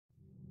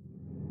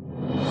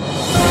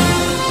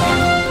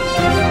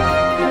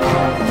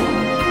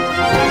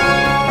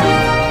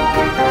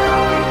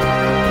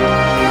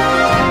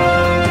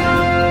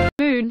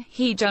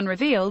Hee Jun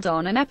revealed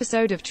on an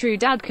episode of True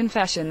Dad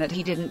Confession that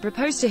he didn't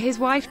propose to his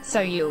wife,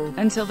 Soyul,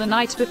 until the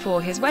night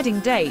before his wedding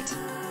date.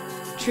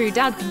 True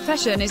Dad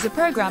Confession is a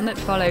program that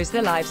follows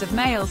the lives of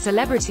male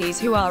celebrities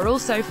who are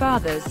also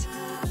fathers.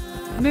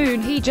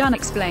 Hee Jun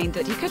explained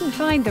that he couldn't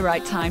find the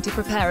right time to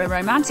prepare a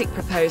romantic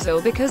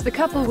proposal because the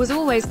couple was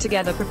always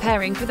together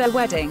preparing for their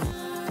wedding.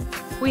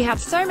 "We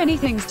had so many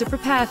things to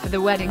prepare for the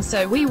wedding,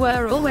 so we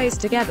were always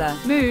together."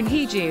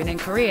 Hee Jun in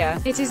Korea,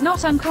 it is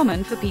not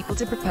uncommon for people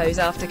to propose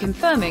after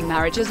confirming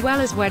marriage as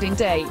well as wedding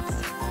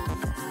dates.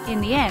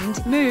 In the end,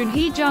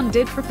 Hee Jun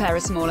did prepare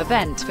a small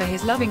event for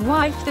his loving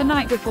wife the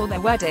night before their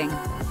wedding.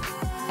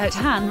 At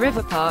Han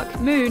River Park,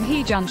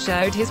 Hee Jun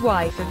showed his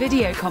wife a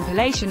video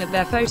compilation of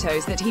their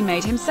photos that he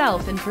made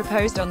himself and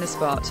proposed on the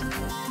spot.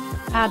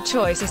 Ad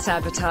choice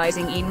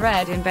advertising in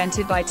red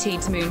invented by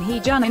Teeds. Hee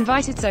Jun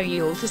invited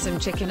Soyul for some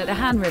chicken at the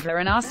Han River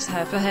and asked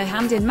her for her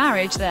hand in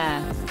marriage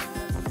there.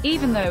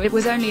 Even though it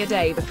was only a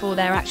day before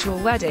their actual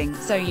wedding,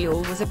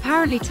 Soyul was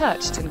apparently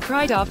touched and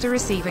cried after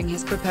receiving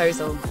his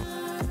proposal.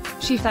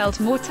 She felt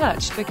more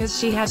touched because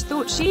she had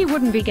thought she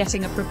wouldn't be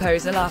getting a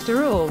proposal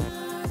after all.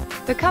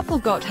 The couple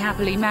got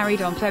happily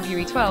married on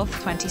February 12,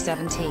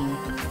 2017.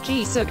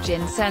 Ji Suk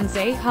Jin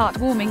Sensei,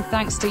 heartwarming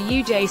thanks to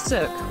Yoo Jae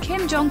Suk,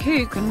 Kim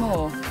Jong-kook and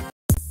more.